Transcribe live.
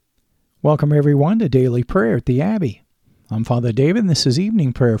Welcome everyone to Daily Prayer at the Abbey. I'm Father David, and this is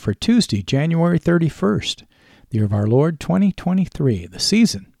evening prayer for Tuesday, January 31st, the year of our Lord 2023, the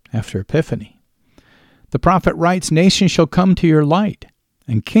season after Epiphany. The prophet writes, "Nations shall come to your light,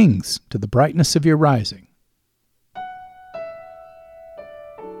 and kings to the brightness of your rising."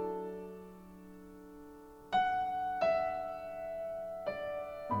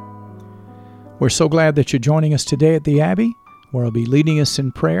 We're so glad that you're joining us today at the Abbey, where I'll be leading us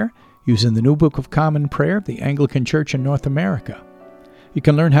in prayer using the New Book of Common Prayer of the Anglican Church in North America. You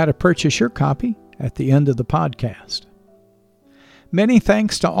can learn how to purchase your copy at the end of the podcast. Many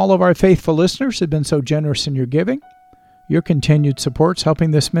thanks to all of our faithful listeners who have been so generous in your giving. Your continued support's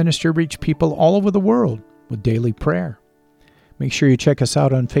helping this ministry reach people all over the world with daily prayer. Make sure you check us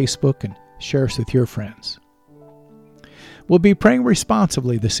out on Facebook and share us with your friends. We'll be praying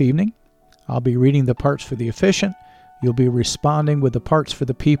responsibly this evening. I'll be reading the parts for the officiant. You'll be responding with the parts for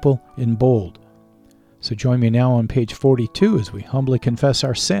the people in bold. So join me now on page 42 as we humbly confess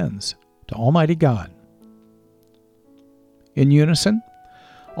our sins to Almighty God. In unison,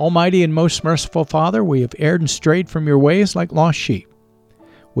 Almighty and most merciful Father, we have erred and strayed from your ways like lost sheep.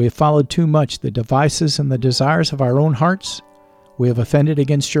 We have followed too much the devices and the desires of our own hearts. We have offended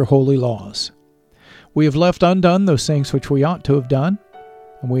against your holy laws. We have left undone those things which we ought to have done,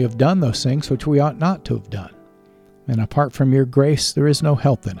 and we have done those things which we ought not to have done. And apart from your grace, there is no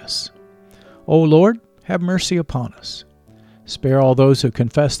help in us. O Lord, have mercy upon us. Spare all those who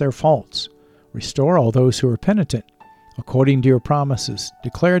confess their faults. Restore all those who are penitent, according to your promises,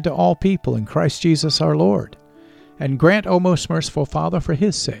 declared to all people in Christ Jesus our Lord. And grant, O most merciful Father, for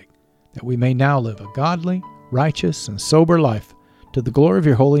his sake, that we may now live a godly, righteous, and sober life to the glory of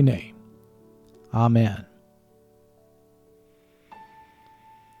your holy name. Amen.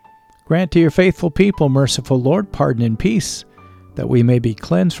 Grant to your faithful people, merciful Lord, pardon and peace, that we may be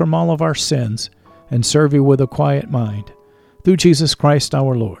cleansed from all of our sins and serve you with a quiet mind. Through Jesus Christ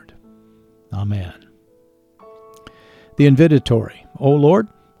our Lord. Amen. The invitatory. O Lord,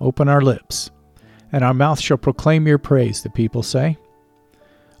 open our lips, and our mouth shall proclaim your praise, the people say.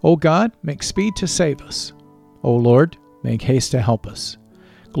 O God, make speed to save us. O Lord, make haste to help us.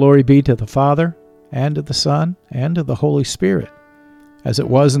 Glory be to the Father, and to the Son, and to the Holy Spirit, as it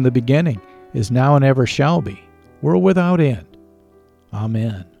was in the beginning, is now, and ever shall be, world without end.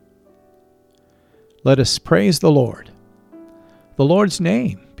 Amen. Let us praise the Lord. The Lord's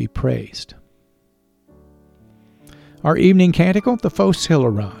name be praised. Our evening canticle, the Phos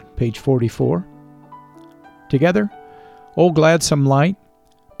Hilaron, page 44. Together, O gladsome light,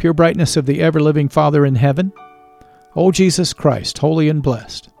 pure brightness of the ever-living Father in heaven, O Jesus Christ, holy and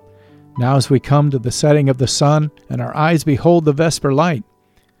blessed, now as we come to the setting of the sun and our eyes behold the vesper light,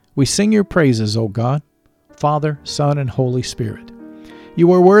 we sing your praises, O God, Father, Son, and Holy Spirit.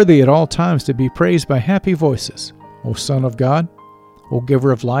 You are worthy at all times to be praised by happy voices, O Son of God, O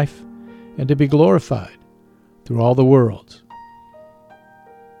Giver of life, and to be glorified through all the worlds.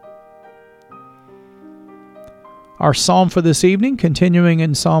 Our psalm for this evening, continuing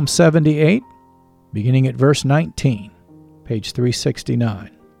in Psalm 78, beginning at verse 19, page 369.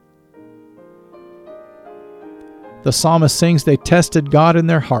 The psalmist sings, "They tested God in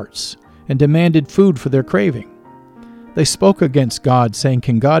their hearts and demanded food for their craving. They spoke against God, saying,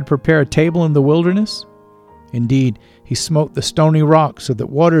 'Can God prepare a table in the wilderness?' Indeed, he smote the stony rock so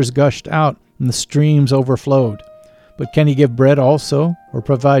that waters gushed out and the streams overflowed. But can he give bread also, or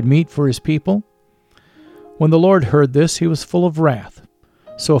provide meat for his people?" When the Lord heard this, he was full of wrath.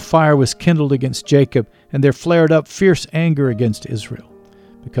 So a fire was kindled against Jacob, and there flared up fierce anger against Israel,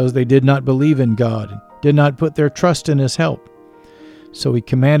 because they did not believe in God and did not put their trust in his help. So he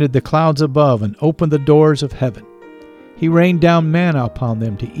commanded the clouds above and opened the doors of heaven. He rained down manna upon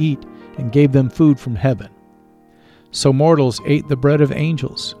them to eat and gave them food from heaven. So mortals ate the bread of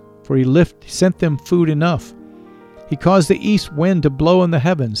angels, for he sent them food enough. He caused the east wind to blow in the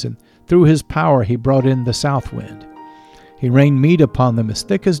heavens, and through his power he brought in the south wind. He rained meat upon them as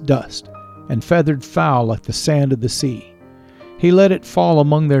thick as dust, and feathered fowl like the sand of the sea. He let it fall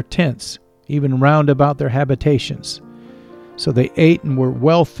among their tents, even round about their habitations. So they ate and were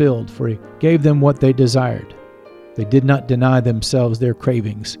well filled, for he gave them what they desired. They did not deny themselves their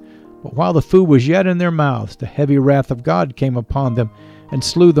cravings. But while the food was yet in their mouths, the heavy wrath of God came upon them, and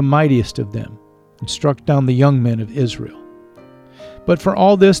slew the mightiest of them, and struck down the young men of Israel. But for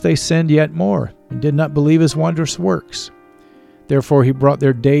all this they sinned yet more, and did not believe his wondrous works. Therefore he brought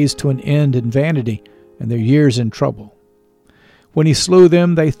their days to an end in vanity, and their years in trouble. When he slew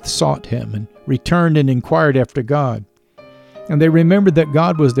them, they sought him, and returned and inquired after God. And they remembered that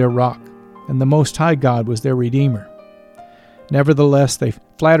God was their rock, and the Most High God was their Redeemer. Nevertheless, they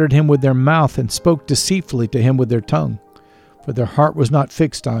flattered him with their mouth and spoke deceitfully to him with their tongue. For their heart was not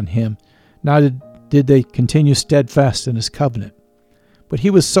fixed on him, neither did they continue steadfast in his covenant. But he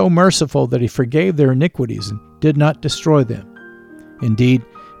was so merciful that he forgave their iniquities and did not destroy them. Indeed,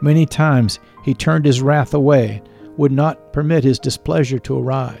 many times he turned his wrath away, would not permit his displeasure to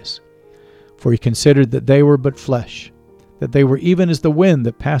arise. For he considered that they were but flesh, that they were even as the wind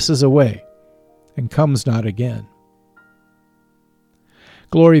that passes away and comes not again.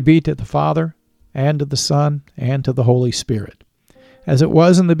 Glory be to the Father, and to the Son, and to the Holy Spirit, as it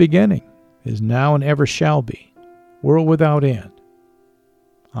was in the beginning, is now, and ever shall be, world without end.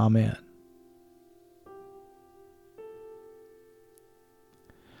 Amen.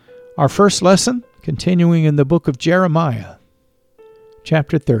 Our first lesson, continuing in the book of Jeremiah,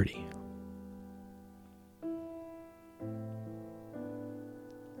 chapter 30.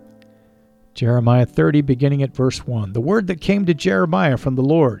 Jeremiah 30, beginning at verse 1. The word that came to Jeremiah from the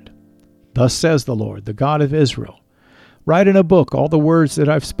Lord. Thus says the Lord, the God of Israel, write in a book all the words that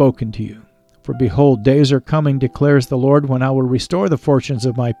I've spoken to you. For behold, days are coming, declares the Lord, when I will restore the fortunes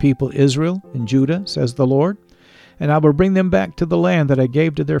of my people Israel and Judah, says the Lord, and I will bring them back to the land that I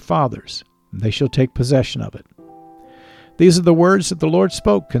gave to their fathers, and they shall take possession of it. These are the words that the Lord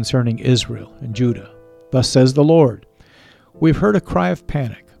spoke concerning Israel and Judah. Thus says the Lord, we've heard a cry of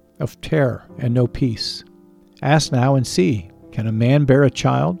panic, of terror, and no peace. Ask now and see, can a man bear a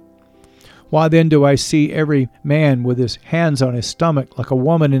child? Why then do I see every man with his hands on his stomach like a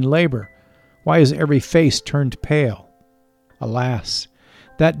woman in labor? Why is every face turned pale? Alas,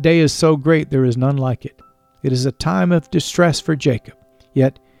 that day is so great there is none like it. It is a time of distress for Jacob,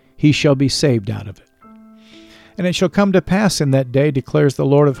 yet he shall be saved out of it. And it shall come to pass in that day, declares the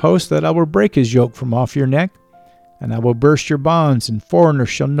Lord of hosts, that I will break his yoke from off your neck, and I will burst your bonds, and foreigners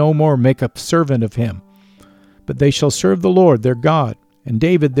shall no more make a servant of him. But they shall serve the Lord their God, and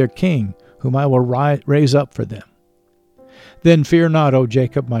David their king, whom I will raise up for them. Then fear not, O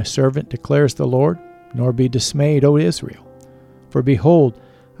Jacob, my servant, declares the Lord, nor be dismayed, O Israel. For behold,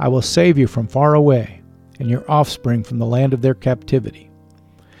 I will save you from far away, and your offspring from the land of their captivity.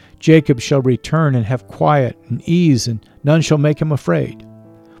 Jacob shall return and have quiet and ease, and none shall make him afraid.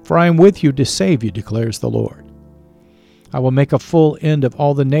 For I am with you to save you, declares the Lord. I will make a full end of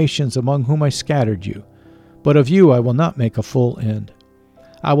all the nations among whom I scattered you, but of you I will not make a full end.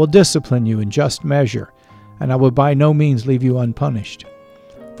 I will discipline you in just measure, and I will by no means leave you unpunished.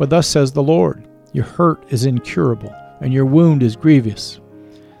 For thus says the Lord, your hurt is incurable, and your wound is grievous.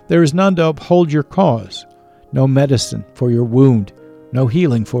 There is none to uphold your cause, no medicine for your wound, no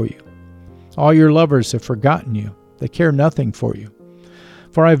healing for you. All your lovers have forgotten you, they care nothing for you.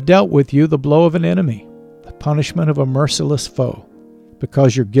 For I have dealt with you the blow of an enemy, the punishment of a merciless foe,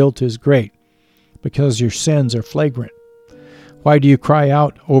 because your guilt is great, because your sins are flagrant. Why do you cry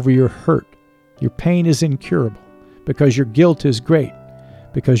out over your hurt? Your pain is incurable, because your guilt is great,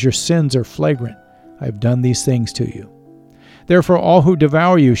 because your sins are flagrant. I have done these things to you. Therefore all who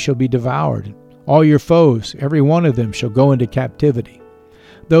devour you shall be devoured. All your foes, every one of them, shall go into captivity.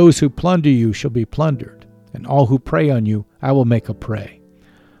 Those who plunder you shall be plundered, and all who prey on you I will make a prey.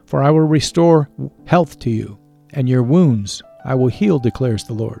 For I will restore health to you, and your wounds I will heal, declares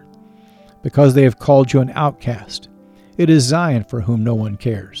the Lord. Because they have called you an outcast, it is Zion for whom no one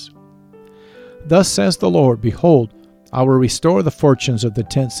cares. Thus says the Lord, behold, I will restore the fortunes of the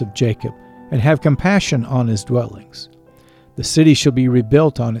tents of Jacob, and have compassion on his dwellings. The city shall be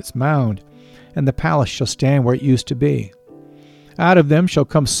rebuilt on its mound, and the palace shall stand where it used to be. Out of them shall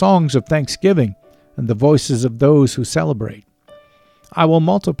come songs of thanksgiving, and the voices of those who celebrate. I will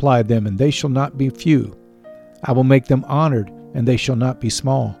multiply them, and they shall not be few. I will make them honored, and they shall not be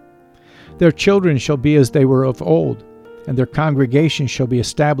small. Their children shall be as they were of old, and their congregation shall be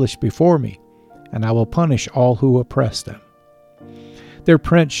established before me, and I will punish all who oppress them. Their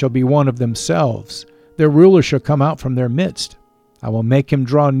prince shall be one of themselves. Their ruler shall come out from their midst. I will make him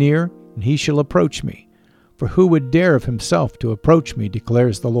draw near, and he shall approach me. For who would dare of himself to approach me,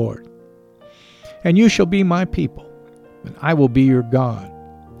 declares the Lord. And you shall be my people, and I will be your God.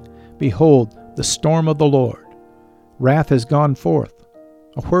 Behold, the storm of the Lord. Wrath has gone forth,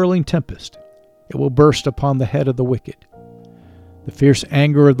 a whirling tempest. It will burst upon the head of the wicked. The fierce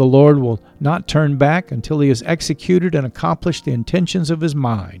anger of the Lord will not turn back until he has executed and accomplished the intentions of his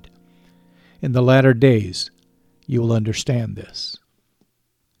mind. In the latter days you will understand this.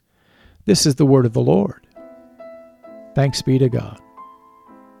 This is the word of the Lord. Thanks be to God.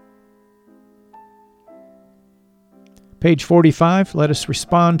 Page 45, let us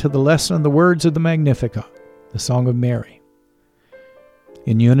respond to the lesson of the words of the Magnificat, the Song of Mary.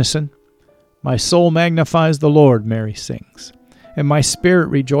 In unison, my soul magnifies the Lord, Mary sings. and my spirit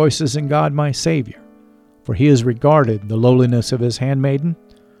rejoices in God my Savior, for he has regarded the lowliness of his handmaiden.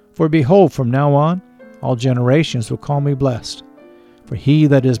 For behold, from now on all generations will call me blessed. For he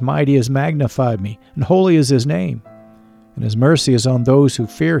that is mighty has magnified me, and holy is his name, and his mercy is on those who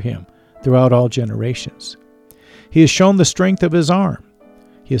fear him throughout all generations. He has shown the strength of his arm.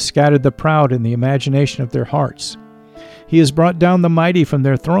 He has scattered the proud in the imagination of their hearts. He has brought down the mighty from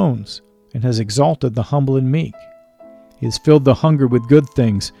their thrones, and has exalted the humble and meek. He has filled the hungry with good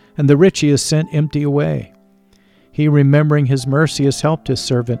things, and the rich he has sent empty away. He, remembering his mercy, has helped his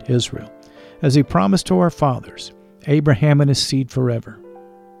servant Israel, as he promised to our fathers, Abraham and his seed forever.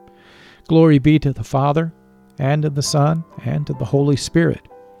 Glory be to the Father, and to the Son, and to the Holy Spirit,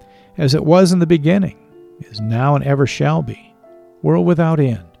 as it was in the beginning, is now, and ever shall be, world without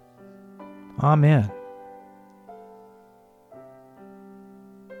end. Amen.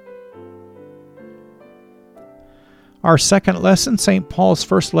 Our second lesson, St. Paul's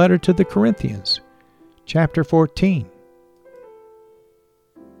first letter to the Corinthians, chapter 14.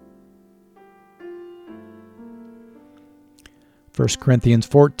 First Corinthians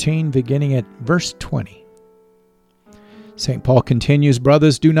 14, beginning at verse 20. St. Paul continues,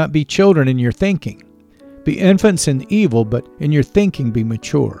 Brothers, do not be children in your thinking. Be infants in evil, but in your thinking be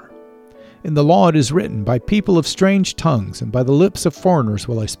mature. In the law it is written, By people of strange tongues, and by the lips of foreigners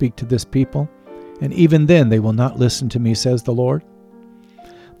will I speak to this people, and even then they will not listen to me, says the Lord.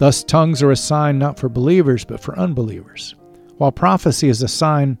 Thus tongues are a sign not for believers, but for unbelievers, while prophecy is a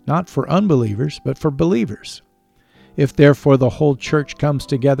sign not for unbelievers, but for believers. If therefore the whole church comes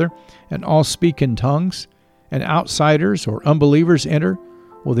together, and all speak in tongues, and outsiders or unbelievers enter,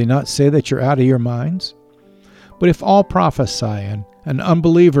 will they not say that you're out of your minds? But if all prophesy, and an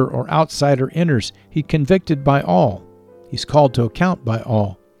unbeliever or outsider enters, he's convicted by all. He's called to account by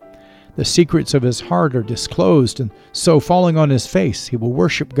all. The secrets of his heart are disclosed, and so falling on his face, he will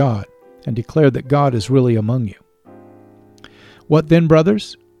worship God and declare that God is really among you. What then,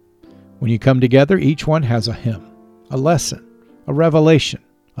 brothers? When you come together, each one has a hymn, a lesson, a revelation,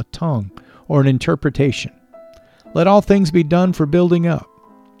 a tongue, or an interpretation. Let all things be done for building up.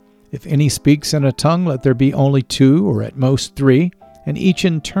 If any speaks in a tongue, let there be only 2 or at most 3, and each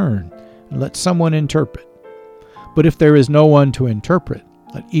in turn, and let someone interpret. But if there is no one to interpret,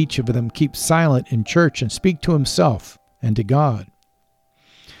 let each of them keep silent in church and speak to himself and to God.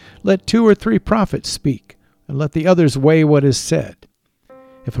 Let 2 or 3 prophets speak, and let the others weigh what is said.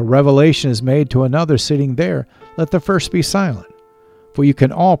 If a revelation is made to another sitting there, let the first be silent. For you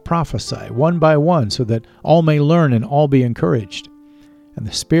can all prophesy, one by one, so that all may learn and all be encouraged. And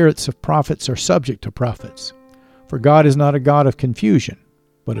the spirits of prophets are subject to prophets. For God is not a God of confusion,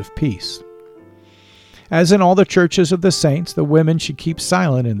 but of peace. As in all the churches of the saints, the women should keep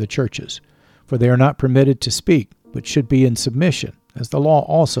silent in the churches, for they are not permitted to speak, but should be in submission, as the law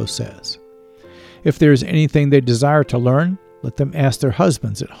also says. If there is anything they desire to learn, let them ask their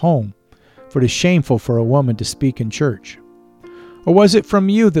husbands at home, for it is shameful for a woman to speak in church. Or was it from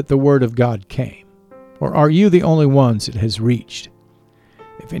you that the word of God came? Or are you the only ones it has reached?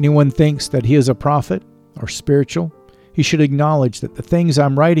 If anyone thinks that he is a prophet or spiritual, he should acknowledge that the things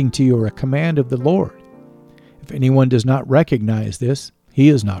I'm writing to you are a command of the Lord. If anyone does not recognize this, he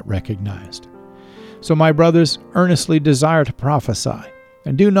is not recognized. So my brothers, earnestly desire to prophesy,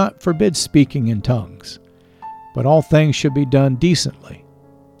 and do not forbid speaking in tongues. But all things should be done decently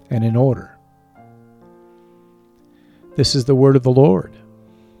and in order. This is the word of the Lord.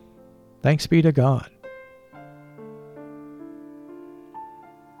 Thanks be to God.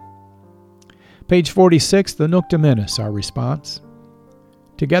 Page 46, the Nunc Dimittis, our response.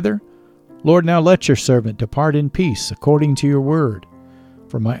 Together, Lord, now let your servant depart in peace according to your word.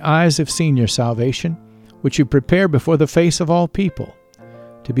 For my eyes have seen your salvation, which you prepare before the face of all people,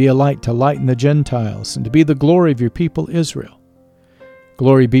 to be a light to lighten the Gentiles, and to be the glory of your people Israel.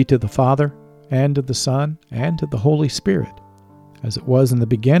 Glory be to the Father, and to the Son, and to the Holy Spirit, as it was in the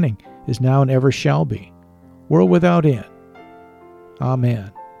beginning, is now, and ever shall be, world without end.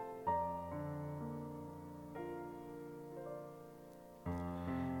 Amen.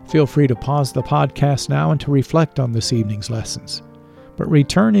 Feel free to pause the podcast now and to reflect on this evening's lessons. But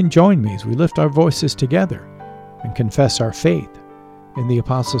return and join me as we lift our voices together and confess our faith in the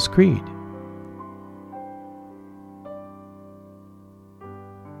Apostles' Creed.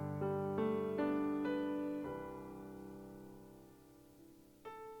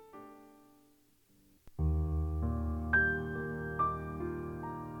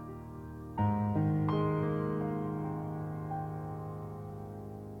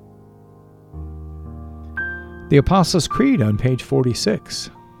 The Apostles' Creed on page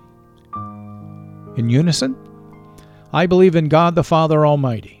 46. In unison, I believe in God the Father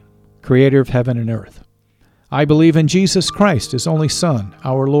Almighty, creator of heaven and earth. I believe in Jesus Christ, his only Son,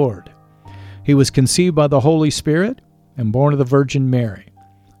 our Lord. He was conceived by the Holy Spirit and born of the Virgin Mary.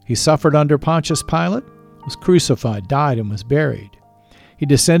 He suffered under Pontius Pilate, was crucified, died, and was buried. He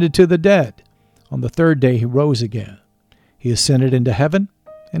descended to the dead. On the third day he rose again. He ascended into heaven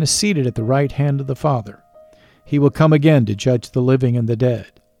and is seated at the right hand of the Father. He will come again to judge the living and the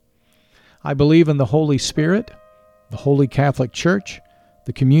dead. I believe in the Holy Spirit, the Holy Catholic Church,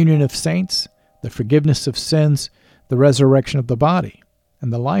 the communion of saints, the forgiveness of sins, the resurrection of the body,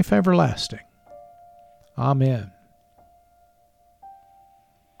 and the life everlasting. Amen.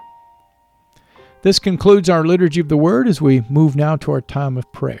 This concludes our Liturgy of the Word as we move now to our time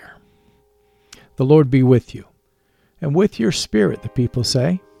of prayer. The Lord be with you, and with your spirit, the people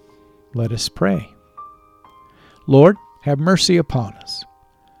say. Let us pray. Lord, have mercy upon us.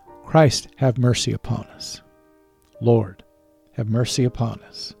 Christ, have mercy upon us. Lord, have mercy upon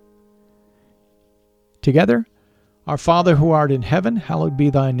us. Together, our Father who art in heaven, hallowed be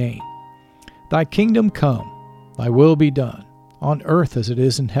thy name. Thy kingdom come, thy will be done, on earth as it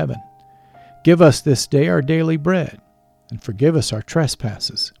is in heaven. Give us this day our daily bread, and forgive us our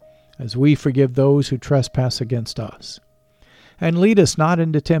trespasses, as we forgive those who trespass against us. And lead us not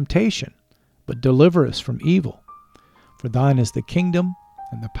into temptation, but deliver us from evil. For thine is the kingdom,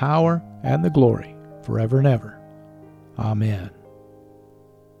 and the power, and the glory, forever and ever. Amen.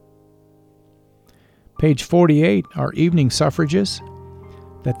 Page 48, our evening suffrages.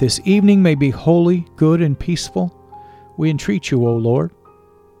 That this evening may be holy, good, and peaceful, we entreat you, O Lord.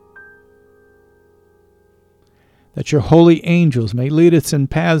 That your holy angels may lead us in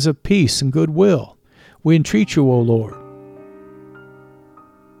paths of peace and goodwill, we entreat you, O Lord.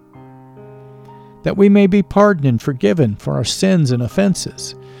 That we may be pardoned and forgiven for our sins and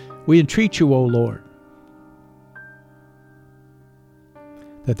offenses, we entreat you, O Lord.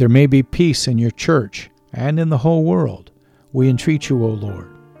 That there may be peace in your church and in the whole world, we entreat you, O Lord.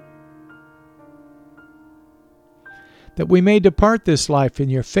 That we may depart this life in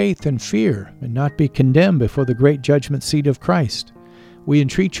your faith and fear, and not be condemned before the great judgment seat of Christ, we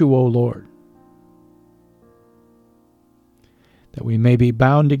entreat you, O Lord. That we may be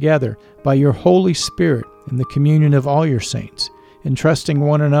bound together by your Holy Spirit in the communion of all your saints, entrusting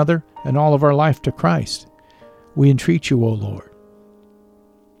one another and all of our life to Christ, we entreat you, O Lord.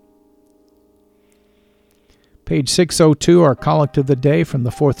 Page 602, our Collect of the Day from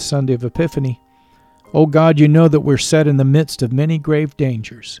the fourth Sunday of Epiphany. O God, you know that we're set in the midst of many grave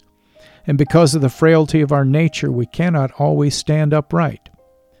dangers, and because of the frailty of our nature, we cannot always stand upright.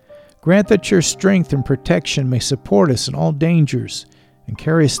 Grant that your strength and protection may support us in all dangers and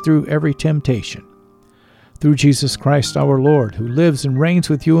carry us through every temptation. Through Jesus Christ our Lord, who lives and reigns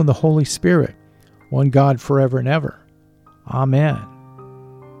with you in the Holy Spirit, one God forever and ever. Amen.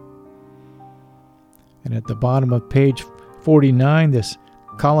 And at the bottom of page 49, this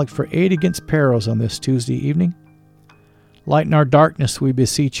Collect for aid against perils on this Tuesday evening. Lighten our darkness, we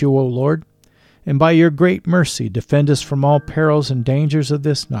beseech you, O Lord, and by your great mercy defend us from all perils and dangers of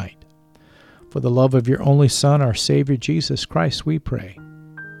this night. For the love of your only Son, our Savior Jesus Christ, we pray.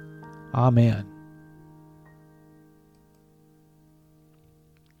 Amen.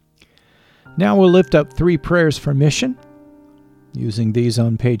 Now we'll lift up 3 prayers for mission. Using these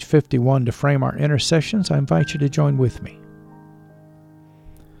on page 51 to frame our intercessions, I invite you to join with me.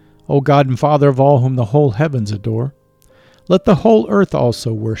 O God and Father of all whom the whole heavens adore, let the whole earth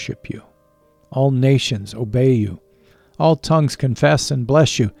also worship you. All nations obey you. All tongues confess and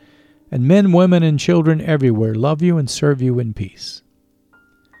bless you, and men, women, and children everywhere love you and serve you in peace.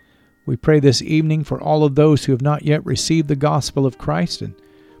 We pray this evening for all of those who have not yet received the gospel of Christ, and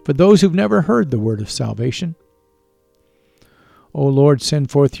for those who've never heard the word of salvation. O Lord,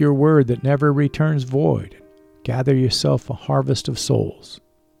 send forth your word that never returns void. Gather yourself a harvest of souls.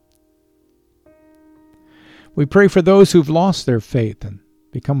 We pray for those who've lost their faith and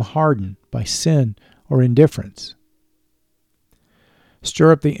become hardened by sin or indifference.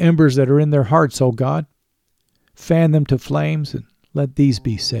 Stir up the embers that are in their hearts, O God. Fan them to flames and let these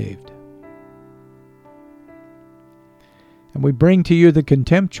be saved. And we bring to you the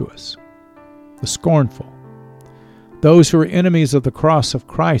contemptuous, the scornful, those who are enemies of the cross of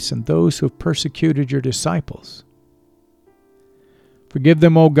Christ and those who have persecuted your disciples. Forgive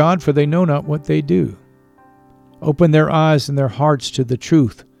them, O God, for they know not what they do. Open their eyes and their hearts to the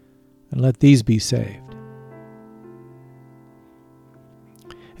truth, and let these be saved.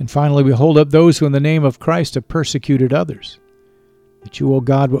 And finally, we hold up those who in the name of Christ have persecuted others, that you, O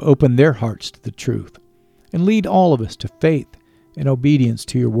God, will open their hearts to the truth, and lead all of us to faith and obedience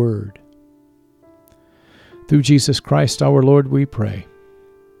to your word. Through Jesus Christ our Lord we pray.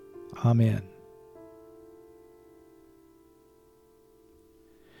 Amen.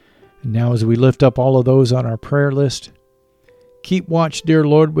 And now as we lift up all of those on our prayer list, keep watch, dear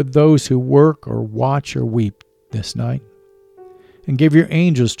Lord, with those who work or watch or weep this night. And give your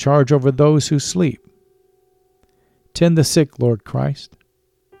angels charge over those who sleep. Tend the sick, Lord Christ.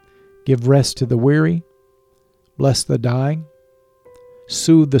 Give rest to the weary. Bless the dying.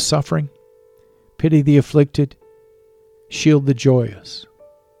 Soothe the suffering. Pity the afflicted. Shield the joyous.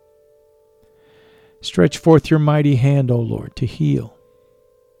 Stretch forth your mighty hand, O Lord, to heal,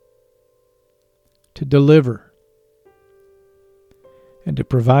 to deliver, and to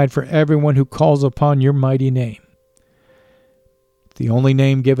provide for everyone who calls upon your mighty name, the only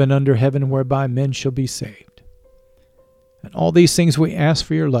name given under heaven whereby men shall be saved. And all these things we ask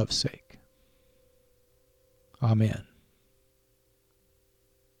for your love's sake. Amen.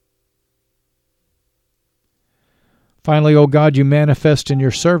 Finally, O God, you manifest in your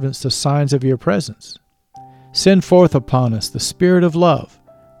servants the signs of your presence. Send forth upon us the Spirit of love,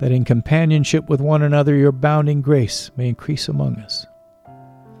 that in companionship with one another your abounding grace may increase among us.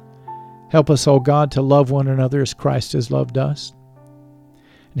 Help us, O God, to love one another as Christ has loved us.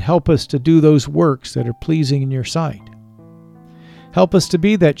 And help us to do those works that are pleasing in your sight. Help us to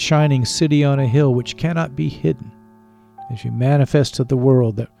be that shining city on a hill which cannot be hidden, as you manifest to the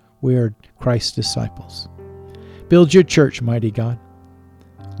world that we are Christ's disciples. Build your church, mighty God.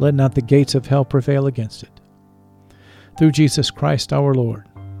 Let not the gates of hell prevail against it. Through Jesus Christ our Lord.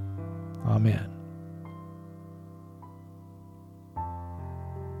 Amen.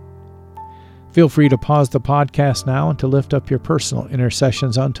 Feel free to pause the podcast now and to lift up your personal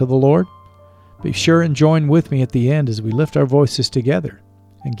intercessions unto the Lord. Be sure and join with me at the end as we lift our voices together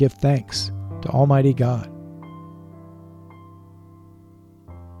and give thanks to Almighty God.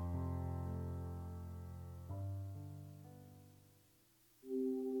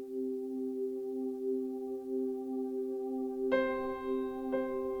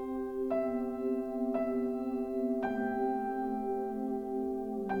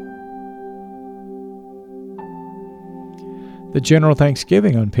 The General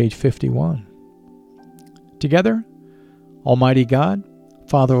Thanksgiving on page 51. Together, Almighty God,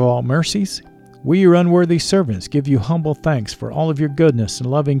 Father of all mercies, we, your unworthy servants, give you humble thanks for all of your goodness and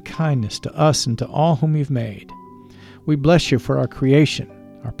loving kindness to us and to all whom you've made. We bless you for our creation,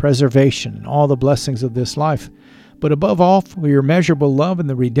 our preservation, and all the blessings of this life, but above all for your immeasurable love and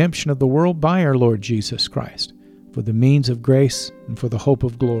the redemption of the world by our Lord Jesus Christ, for the means of grace and for the hope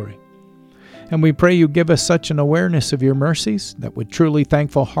of glory. And we pray you give us such an awareness of your mercies that with truly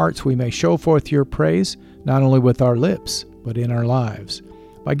thankful hearts we may show forth your praise, not only with our lips, but in our lives,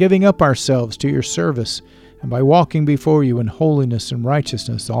 by giving up ourselves to your service and by walking before you in holiness and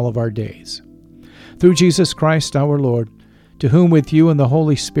righteousness all of our days. Through Jesus Christ our Lord, to whom with you and the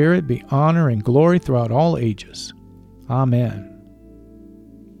Holy Spirit be honor and glory throughout all ages. Amen.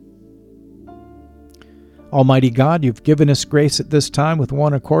 Almighty God, you've given us grace at this time with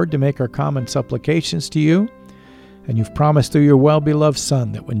one accord to make our common supplications to you, and you've promised through your well-beloved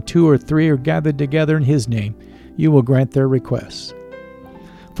Son that when 2 or 3 are gathered together in his name, you will grant their requests.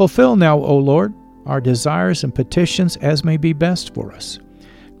 Fulfill now, O Lord, our desires and petitions as may be best for us,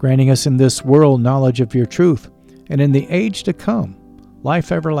 granting us in this world knowledge of your truth, and in the age to come,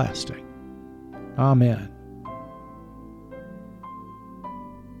 life everlasting. Amen.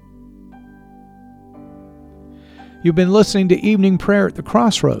 You've been listening to Evening Prayer at the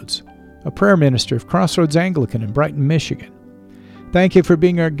Crossroads, a prayer minister of Crossroads Anglican in Brighton, Michigan. Thank you for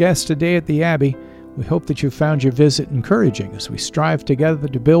being our guest today at the Abbey. We hope that you found your visit encouraging as we strive together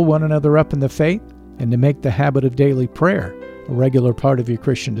to build one another up in the faith and to make the habit of daily prayer a regular part of your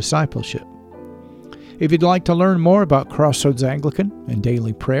Christian discipleship. If you'd like to learn more about Crossroads Anglican and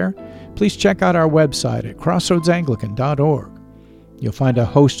daily prayer, please check out our website at crossroadsanglican.org. You'll find a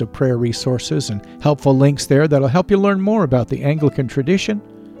host of prayer resources and helpful links there that'll help you learn more about the Anglican tradition,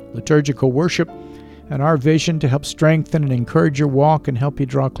 liturgical worship, and our vision to help strengthen and encourage your walk and help you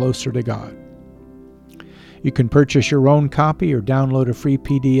draw closer to God. You can purchase your own copy or download a free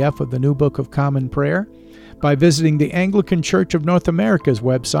PDF of the New Book of Common Prayer by visiting the Anglican Church of North America's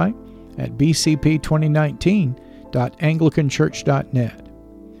website at bcp2019.anglicanchurch.net.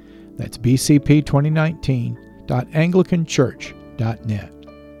 That's bcp2019.anglicanchurch.net.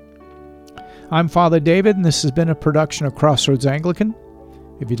 I'm Father David, and this has been a production of Crossroads Anglican.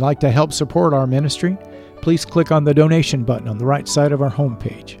 If you'd like to help support our ministry, please click on the donation button on the right side of our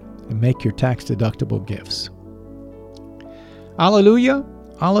homepage and make your tax-deductible gifts. Alleluia,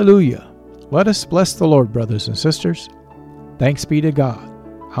 alleluia. Let us bless the Lord, brothers and sisters. Thanks be to God.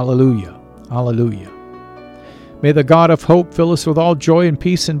 Alleluia, alleluia. May the God of hope fill us with all joy and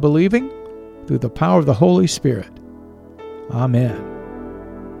peace in believing, through the power of the Holy Spirit. Amen.